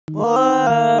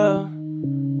Whoa,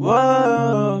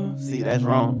 whoa. See, that's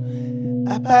wrong.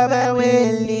 I probably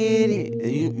will lead it.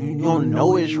 You don't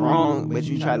know it's wrong, but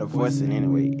you try to force it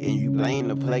anyway, and you blame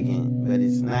the plugin, but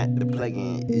it's not the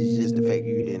plugin. It's just the fact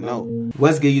you didn't know.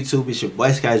 What's good, YouTube? It's your boy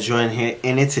Jordxn here,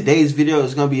 and in today's video,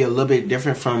 it's gonna be a little bit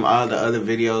different from all the other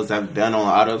videos I've done on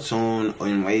Autotune or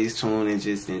in Tune, and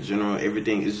just in general,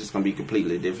 everything is just gonna be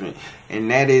completely different.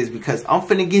 And that is because I'm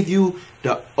finna give you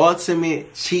the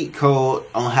ultimate cheat code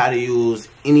on how to use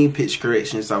any pitch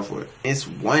correction software. It's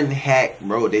one hack,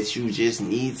 bro, that you just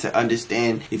need to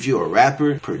understand. If you're a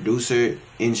rapper, producer,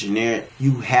 engineer,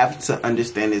 you have to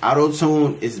understand it.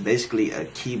 Autotune is basically a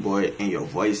keyboard and your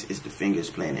voice is the fingers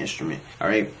playing the instrument.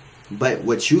 Alright, but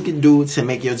what you can do to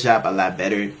make your job a lot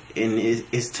better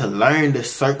is to learn the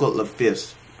circle of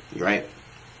fifths. Right,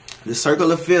 the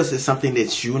circle of fifths is something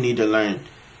that you need to learn.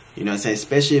 You know what I'm saying?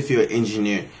 Especially if you're an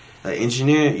engineer. An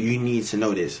engineer, you need to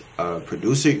know this. A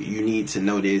producer, you need to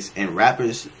know this. And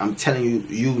rappers, I'm telling you,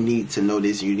 you need to know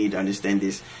this. You need to understand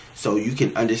this so you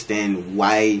can understand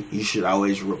why you should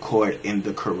always record in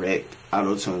the correct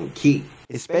Autotune key.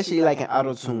 Especially like an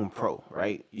Autotune Pro,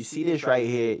 right? You see this right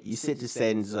here. You set the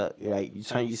settings up, right? You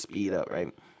turn your speed up,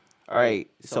 right? All right,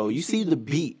 so you see the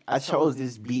beat. I chose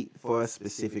this beat for a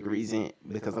specific reason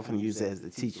because I'm going to use it as the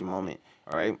teaching moment,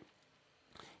 all right?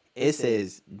 It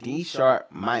says D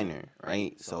sharp minor,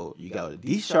 right? So you go to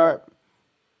D sharp,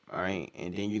 all right,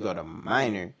 and then you go to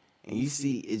minor, and you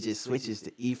see it just switches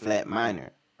to E flat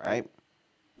minor, right?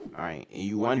 All right, and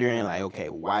you wondering like, okay,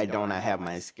 why don't I have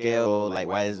my scale? Like,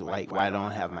 why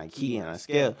don't I have my key on a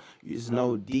scale? There's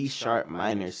no D sharp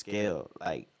minor scale.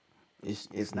 Like,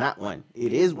 it's not one.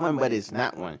 It is one, but it's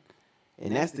not one,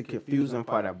 and that's the confusing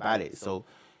part about it. So,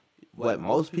 what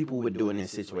most people would do in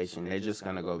this situation, they're just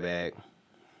gonna go back.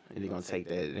 They're going to take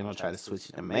that, they're going to try to switch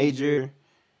it to major,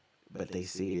 but they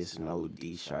see it's no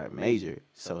D sharp major.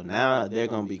 So now they're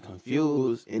going to be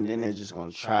confused, and then they're just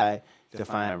going to try to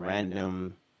find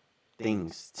random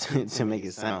things to make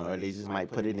it sound. Or they just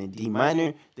might put it in D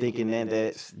minor, thinking that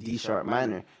that's D sharp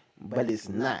minor, but it's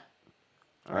not.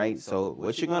 All right, so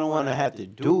what you're going to want to have to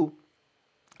do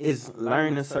is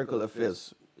learn the circle of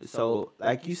fifths. So,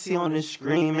 like you see on the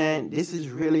screen, man, this is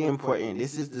really important.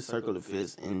 This is the circle of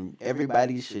fifths, and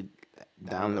everybody should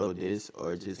download this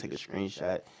or just take a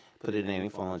screenshot, put it in any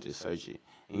phone, just search it.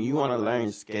 And you want to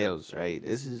learn scales, right?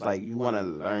 This is like, you want to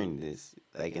learn this,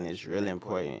 like, and it's really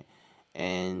important.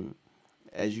 And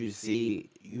as you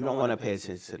see, you don't want to pay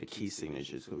attention to the key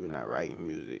signatures because we're not writing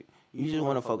music. You just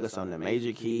want to focus on the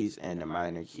major keys and the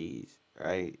minor keys,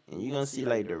 right? And you're going to see,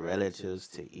 like, the relatives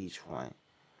to each one.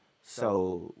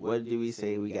 So, what do we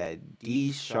say? We got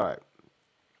D sharp,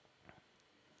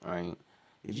 all right?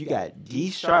 If you got D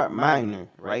sharp minor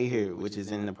right here, which is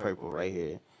in the purple right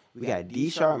here, we got D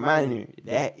sharp minor,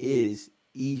 that is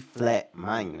E flat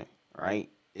minor, right?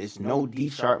 It's no D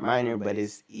sharp minor, but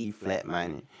it's E flat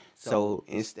minor. So,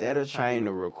 instead of trying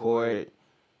to record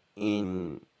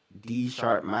in D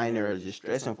sharp minor or just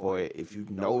stressing for it, if you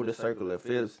know the circle of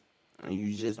fifths, and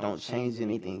you just don't change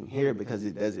anything here because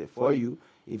it does it for you.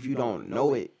 If you don't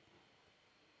know it,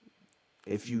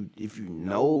 if you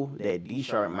know that D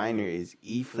sharp minor is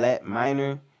E flat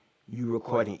minor, you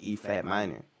record in E flat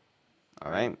minor.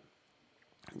 All right?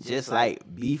 Just like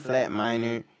B flat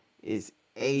minor is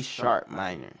A sharp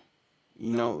minor.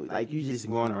 You know, like you just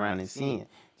going around and seeing.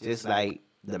 Just like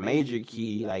the major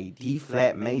key, like D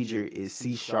flat major is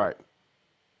C sharp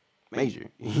major.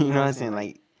 You know what I'm saying?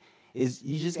 Like,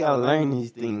 you just gotta learn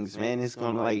these things, man. It's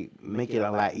gonna like make it a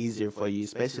lot easier for you,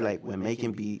 especially like when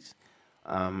making beats,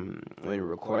 when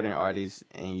recording artists,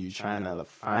 and you're trying to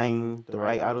find the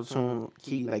right Autotune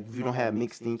key. Like if you don't have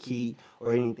mixed in key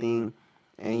or anything,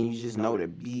 and you just know the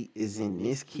beat is in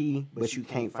this key, but you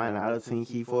can't find an Autotune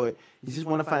key for it, you just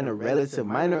want to find the relative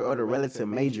minor or the relative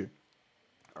major.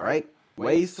 All right.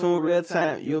 Tune real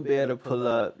time, you'll be able to pull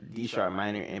up D sharp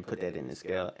minor and put that in the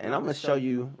scale. And I'm going to show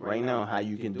you right now how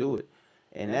you can do it.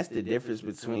 And that's the difference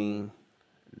between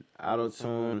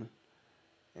Autotune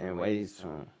and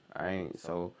Tune. Alright,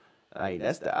 so like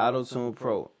that's the Autotune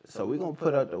Pro. So we're going to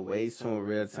put up the Tune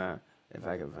real time if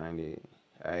I can find it.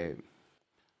 Alright.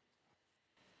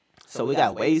 So we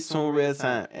got Tune real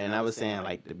time, and I was saying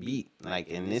like the beat,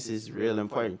 like, and this is real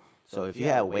important. So if you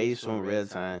have Tune real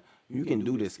time, you can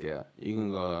do this scale. You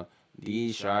can go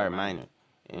D sharp minor,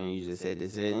 and you just set the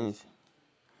settings.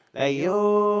 Like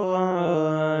yo,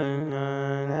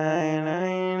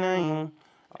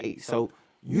 right, so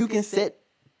you can set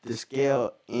the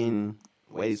scale in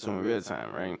Tune real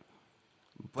time, right?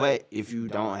 But if you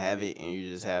don't have it and you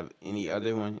just have any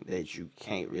other one that you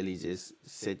can't really just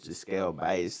set the scale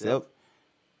by itself,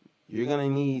 you're gonna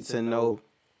need to know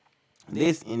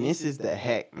this, and this is the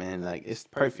hack, man. Like, it's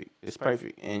perfect. It's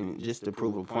perfect. And just to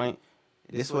prove a point,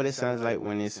 this is what it sounds like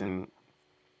when it's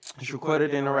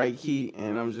recorded in the right key,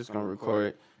 and I'm just gonna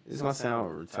record. It's gonna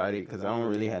sound retarded because I don't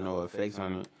really have no effects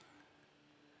on it.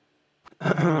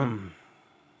 All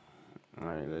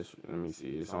right, let me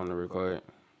see. It's on the record.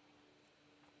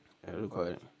 Yeah,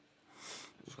 record it.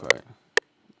 Record it.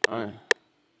 All right.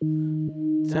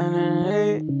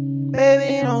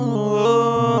 Baby, don't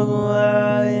go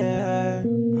yeah.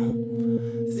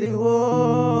 Say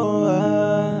whoa,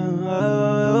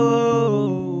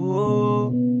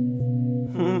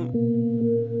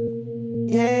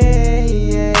 yeah,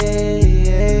 yeah,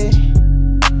 yeah,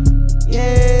 yeah,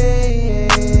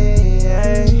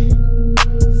 yeah.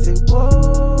 Say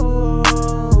whoa,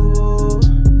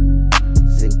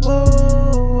 say whoa.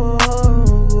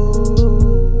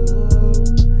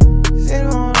 Say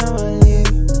don't ever leave,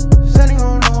 say they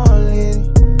gon' know a lady,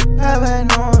 Papa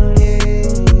know a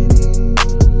lady,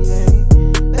 yeah.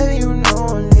 Baby you know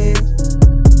a lady,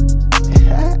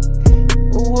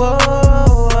 whoa.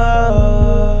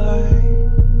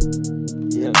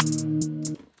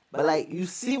 But like, you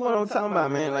see what I'm talking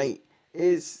about, man? Like,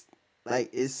 it's like,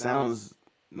 it sounds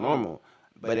normal.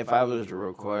 But if I was to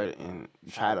record and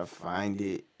try to find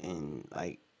it, and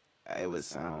like, it would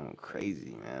sound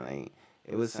crazy, man. Like,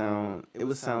 it would sound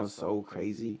so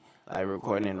crazy. Like,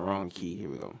 recording in the wrong key. Here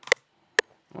we go.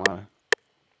 One.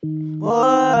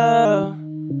 Whoa,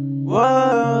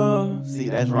 whoa. See,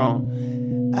 that's wrong.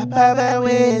 I probably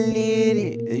will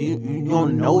it. You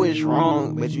don't know it's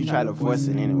wrong, but you try to force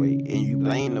it anyway, and you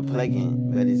blame the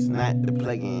plugin, but it's not the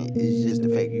plugin. It's just the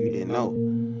fact you didn't know.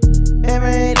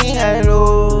 Everything I do,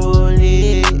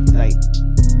 like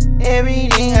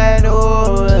everything I do,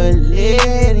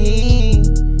 lady.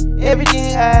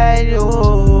 Everything I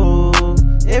do,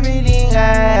 everything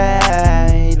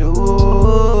I do,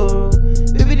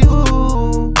 baby do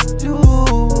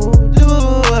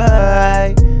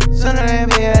I. Son of that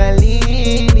be a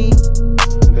lady.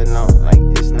 But no, like,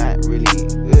 it's not really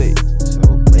good. So,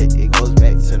 but it goes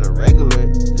back to the regular,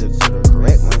 to the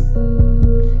correct one.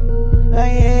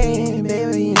 Like, yeah,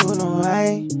 baby, you know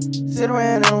I sit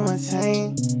around on my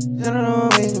chain, sit on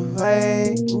the way to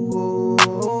fight. Ooh.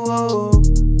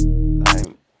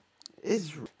 Like, it's,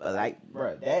 but like,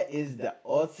 bro, that is the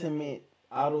ultimate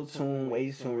auto-tune,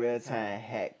 waste-tune, real-time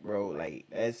hack, bro. Like,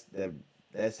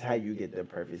 that's how you get the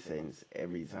perfect settings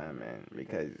every time, man.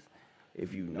 Because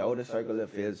if you know the circular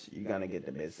fills, you're going to get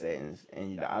the best settings.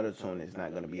 And the auto-tune is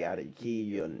not going to be out of key.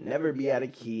 You'll never be out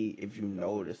of key if you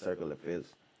know the circular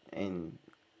fills. And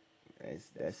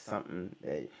that's something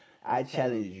that I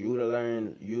challenge you to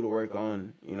learn, you to work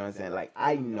on. You know what I'm saying? Like,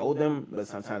 I know them, but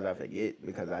sometimes I forget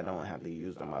because I don't have to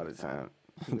use them all the time.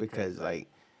 Because, like,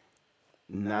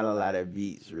 not a lot of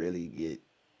beats really get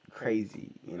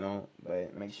crazy, you know.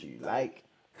 But make sure you like,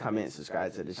 comment,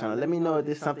 subscribe to the channel. Let me know if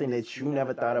this is something that you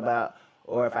never thought about,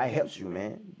 or if I helped you,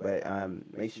 man. But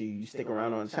make sure you stick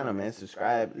around on the channel, man.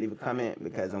 Subscribe, leave a comment,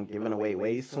 because I'm giving away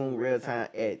way soon, real time,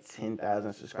 at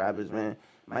 10,000 subscribers, man.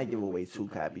 Might give away 2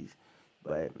 copies.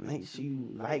 But make sure you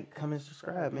like, comment,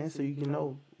 subscribe, man, so you can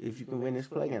know if you can win this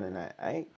plugin or not, alright?